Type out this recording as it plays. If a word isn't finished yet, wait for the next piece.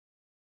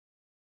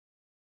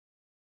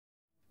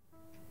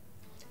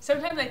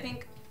sometimes I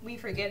think we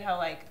forget how,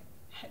 like,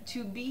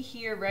 to be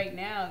here right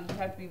now, you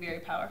have to be very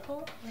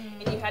powerful,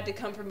 and you had to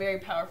come from very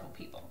powerful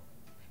people,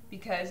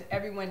 because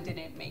everyone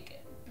didn't make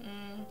it.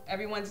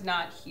 Everyone's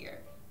not here.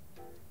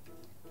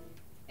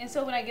 And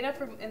so when I get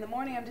up in the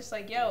morning, I'm just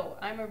like, yo,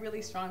 I'm a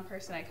really strong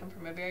person. I come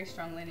from a very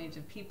strong lineage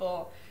of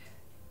people,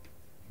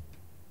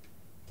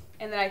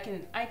 and that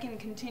I can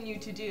continue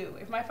to do.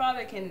 If my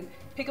father can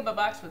pick up a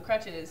box with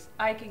crutches,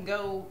 I can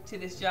go to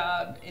this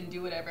job and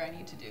do whatever I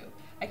need to do.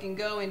 I can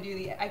go and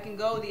I can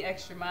go the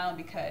extra mile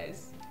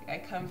because I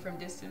come from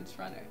distance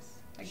runners.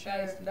 Like,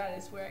 sure. that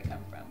is where I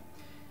come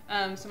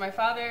from. So my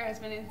father has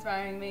been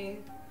inspiring me.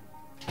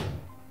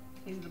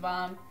 He's the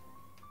bomb.